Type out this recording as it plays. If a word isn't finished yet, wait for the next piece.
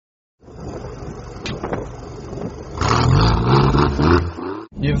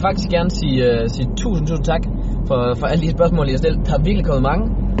vil faktisk gerne sige tusind tak for alle de spørgsmål, I har stillet. Der er virkelig kommet mange.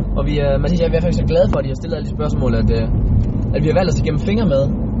 Og Mathias og jeg er faktisk så glade for, at I har stillet alle de spørgsmål, at vi har valgt at se gennem fingre med,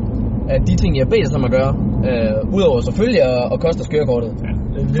 at de ting, I har bedt os om at gøre, udover selvfølgelig at koste os kørekortet,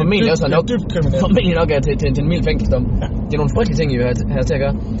 formentlig nok er til en mild fængselsdom. Ja. Det er nogle frygtelige ting, I vil have til at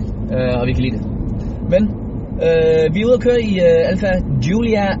gøre, og vi kan lide det. Men vi er ude at køre i Alfa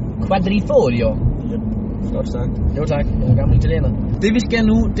Giulia Quadrifoglio. Yep. Godt sagt. Jo tak, jeg er gammel italiener. Det vi skal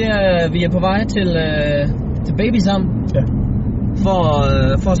nu, det er, vi er på vej til Babysam. Ja.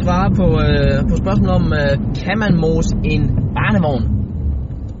 For at svare på spørgsmål om, kan man mose en barnevogn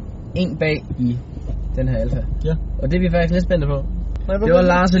ind bag i den her Alfa? Ja. Og det er vi faktisk lidt spændte på. Det var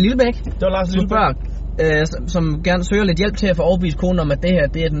Lars Lillebæk, som gerne søger lidt hjælp til at få overbevist konen om, at det her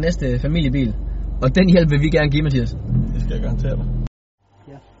det er den næste familiebil. Og den hjælp vil vi gerne give, Mathias. Det skal jeg garantere dig.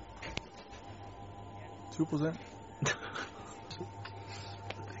 Ja. 20%.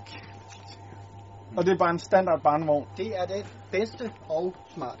 Og det er bare en standard barnevogn. Det er det bedste og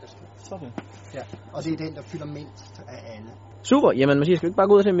smarteste. Sådan. Ja. Og det er den, der fylder mindst af alle. Super. Jamen Mathias, skal vi ikke bare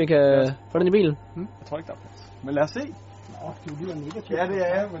gå ud og se, om vi kan få den i bilen? Jeg tror ikke, der er plads. Men lad os se. Nå, det er jo lige negativt. Ja, det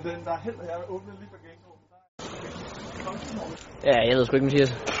er men den der er helt, jeg åbner lige bagagerummet. Ja, jeg ved sgu ikke,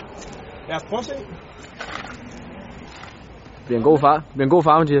 Mathias. Lad os prøve at se. Det bliver en god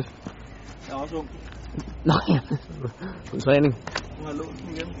far, Mathias. Jeg er også ung. Nå ja. En træning. Nu har jeg låst den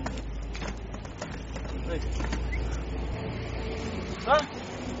igen. Så.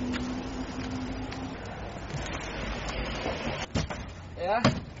 Ja.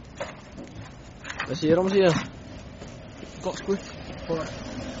 Hvad siger du, Mathias? Det går sgu ikke. Prøv at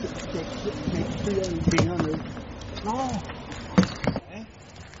styre en finger ned. Nå.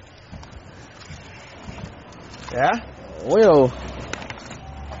 Ja. Jo.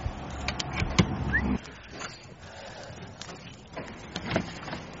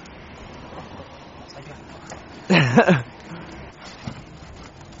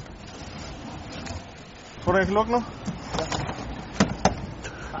 Tror du, jeg kan lukke nu?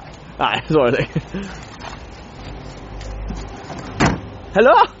 Nej, det tror jeg ikke.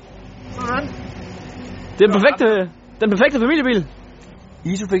 Hallo? Sådan. Det er den perfekte familiebil.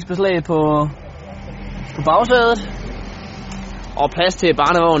 Isofix-beslag på bagsædet. Og plads til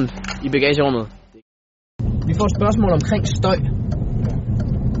barnevognen i bagagerummet. Vi får et spørgsmål omkring støj.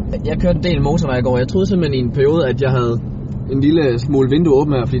 Jeg kørte en del motorvej i går. Jeg troede simpelthen i en periode, at jeg havde en lille smule vindue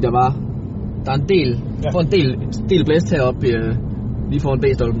åbent her, fordi der er en del, får en del blæst heroppe lige foran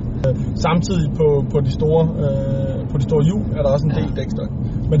B-stolpen. Samtidig på de store hjul er der også en del dækstøj.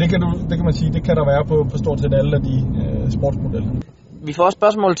 Men det kan man sige, det kan der være på stort set alle af de sportsmodeller. Vi får også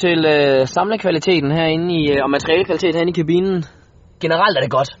spørgsmål til samlekvaliteten herinde og materialekvaliteten herinde i kabinen. Generelt er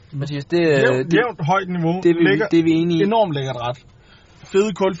det godt, Mathias. Jævnt højt niveau. Det er vi enige i. Enormt lækkert ret.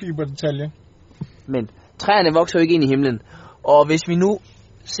 Fede kulfiberdetaljer. Men træerne vokser jo ikke ind i himlen. Og hvis vi nu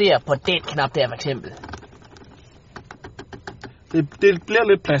ser på den knap der for eksempel. Det bliver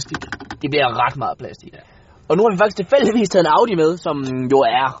lidt plastik. Det bliver ret meget plastik. Og nu har vi faktisk tilfældigvis taget en Audi med, som jo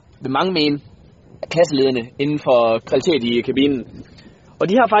er, vil mange mene, klasseledende inden for kvalitet i kabinen. Og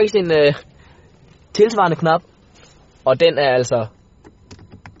de har faktisk en tilsvarende knap. Og den er altså...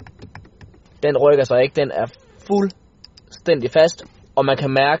 Den rykker sig ikke. Den er fuldstændig fast. Og man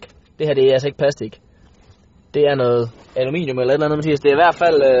kan mærke, det her det er altså ikke plastik. Det er noget aluminium eller et eller andet, Mathias. Det er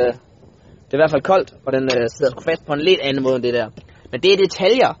i hvert fald koldt, og den sidder sgu fast på en lidt anden måde end det der. Men det er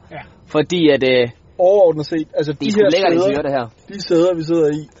detaljer, fordi at... overordnet set, altså de her sæder, det her. De sæder, vi sidder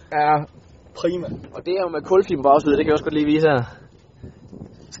i, er prima. Og det er jo med kulfiber bagsæde, det kan jeg også godt lige vise her.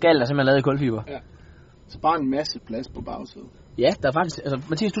 Skal der simpelthen lavet i kulfiber. Ja. Så bare en masse plads på bagsædet. Ja, der er faktisk... Altså,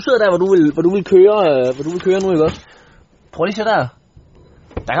 Mathias, du sidder der, hvor du vil køre nu, ikke også? Prøv lige at se der.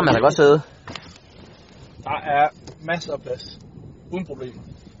 Der kan man da godt sidde. Der er masser af plads. Uden problemer.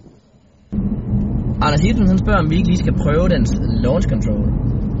 Anders Hilton, han spørger, om vi ikke lige skal prøve dens launch control.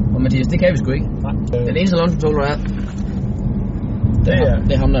 Og Mathias, det kan vi sgu ikke. Nej. Den eneste launch control, der er...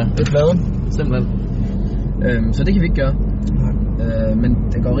 Det er ham der. Det er fladen. Simpelthen. Så det kan vi ikke gøre. Men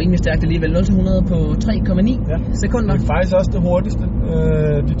det går rimelig stærkt alligevel. 0-100 på 3,9 sekunder. Det er faktisk også det hurtigste.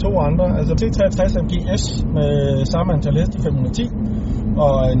 De to andre. Altså T63 MGS med samme antal heste, 510.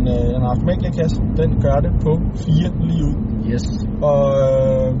 Og en automatgearkasse, den gør det på 4 lige ud. Yes. Og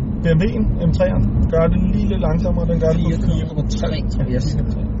BMW'en M3'eren gør det lige lidt langsommere. Den gør det på 4,3. Yes.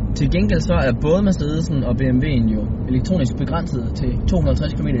 Til gengæld så er både Mercedesen og BMW'en jo elektronisk begrænset til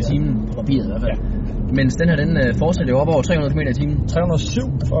 250 km i timen på papiret i hvert fald. Mens den her, den fortsætter jo op over 300 km i timen. 307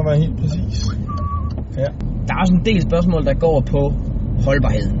 for at være helt præcis. Ja. Der er også en del spørgsmål, der går på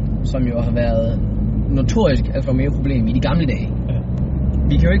holdbarheden, som jo har været notorisk Alfa Romeo problem i de gamle dage. Ja.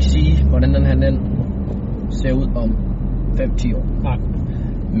 vi kan jo ikke sige, hvordan den her den ser ud om 5-10 år. Nej.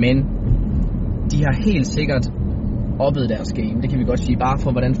 Men de har helt sikkert oppet deres game. Det kan vi godt sige, bare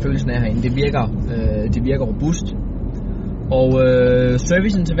for hvordan følelsen er herinde. Det virker robust. Og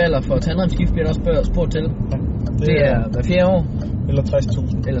serviceintervaller for tandremskift bliver der også spurgt til. Ja, det er hver 4 år. Eller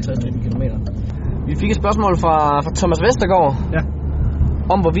 60.000. Eller 60.000 kilometer. Vi fik et spørgsmål fra Thomas Vestergaard. Ja.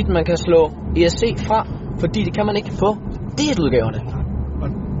 Om hvorvidt man kan slå ESC fra, fordi det kan man ikke på dieseludgaverne. Og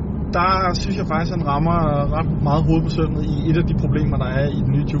der synes jeg faktisk, at han rammer ret meget hovedet på sømmet i et af de problemer, der er i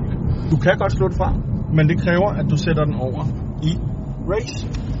den nye Julie. Du kan godt slå det fra, men det kræver, at du sætter den over i race.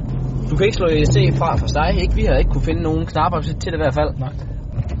 Du kan ikke slå ESC fra for sig, ikke? Vi har ikke kunne finde nogen knapper til det i hvert fald. Nej.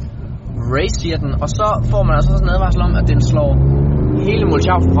 Race siger den, og så får man altså sådan en advarsel om, at den slår hele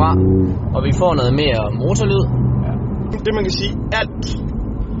målschaften fra, og vi får noget mere motorlyd. Ja. Det man kan sige, alt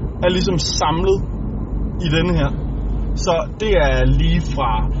er ligesom samlet i denne her. Så det er lige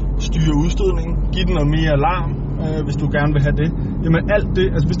fra styre udstødningen, give den noget mere alarm, hvis du gerne vil have det. Jamen alt det,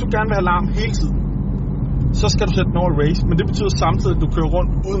 altså hvis du gerne vil have alarm hele tiden, så skal du sætte den over race, men det betyder samtidig, at du kører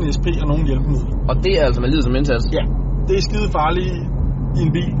rundt uden ESP og nogen hjælpemidler. Og det er altså med lyd som indsats? Ja, det er skide farligt i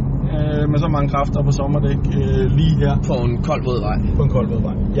en bil med så mange kræfter på sommerdæk lige her. På en kold våd vej. På en kold våd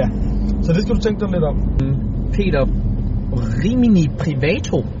vej, ja. Så det skal du tænke dig lidt om. Peter Rimini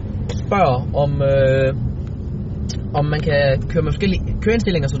Privato spørger om man kan køre med forskellige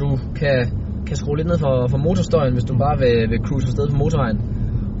køreindstillinger, så du kan skrue lidt ned for motorstøjen, hvis du bare vil cruise afsted på motorvejen.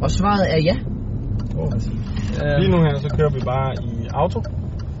 Og svaret er ja. Lige nu her, så kører vi bare i auto.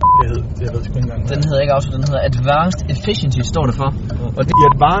 Det hedder sgu ikke engang. Den hedder ikke auto, den hedder Advanced Efficiency, står det for. Ja. Og det er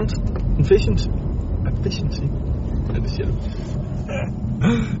Advanced Efficiency. Ja, det siger du.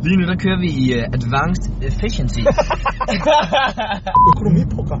 Lige nu der kører vi i Advanced Efficiency.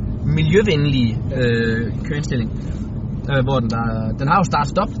 Økonomiprogram. Miljøvenlige køreindstilling. Hvor den har jo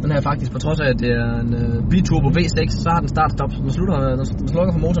start-stop, den her faktisk, på trods af at det er en biturbo V6, så har den start-stop. Den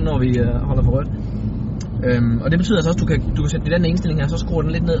slukker for motoren, når vi holder for rødt. Og det betyder altså også, at du kan sætte i den indstilling her, så skruer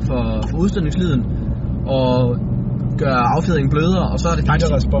den lidt ned for udstødningslyden, og gør affjedringen blødere, og så er det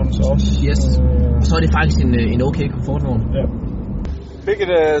faktisk... respons også. Yes. Og så er det faktisk en okay komfortvogn. Ja. Fik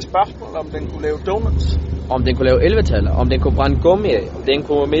et spørgsmål, om den kunne lave donuts. Om den kunne lave 11-taller, om den kunne brænde gummi af, om den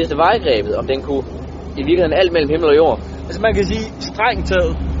kunne miste vejgrebet, om den kunne i virkeligheden alt mellem himmel og jord. Altså man kan sige, strengt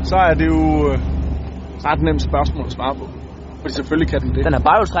taget, så er det jo ret nemt spørgsmål at svare på. Fordi selvfølgelig kan den det. Den har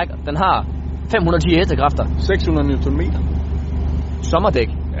barhjulstræk, den har 510 hestekræfter. 600 Nm. Sommerdæk.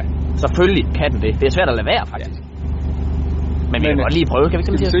 Ja. Selvfølgelig kan den det. Det er svært at lade være, faktisk. Ja. Men vi kan godt lige prøve, kan vi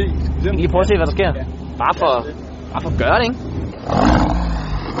ikke se? Vi kan lige prøve at se, hvad der sker. Ja. Bare for at gøre det, ikke?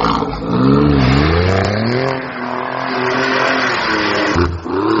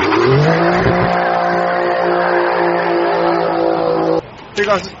 Det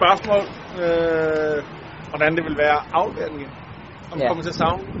er også et spørgsmål, hvordan det vil være afleveringen. Om du kommer til at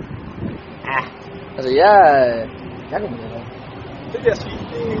savne. Ja, altså jeg kommer til at savne. Det vil jeg sige,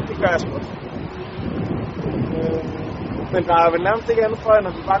 det gør jeg sgu. Men der er vel nærmest ikke andet for,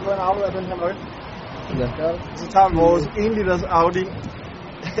 når vi bare går ind og afleverer den her nøgle. Ja, gør det. Så tager vi vores 1 liters Audi.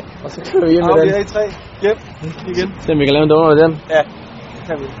 Og så kører vi hjem med den. Audi A3 hjem igen. Se om vi kan lave en donut med den. Ja, det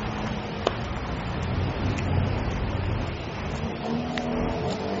kan vi.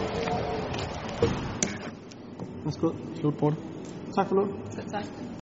 Værsgo, slut på det. Tak for nu. Tak.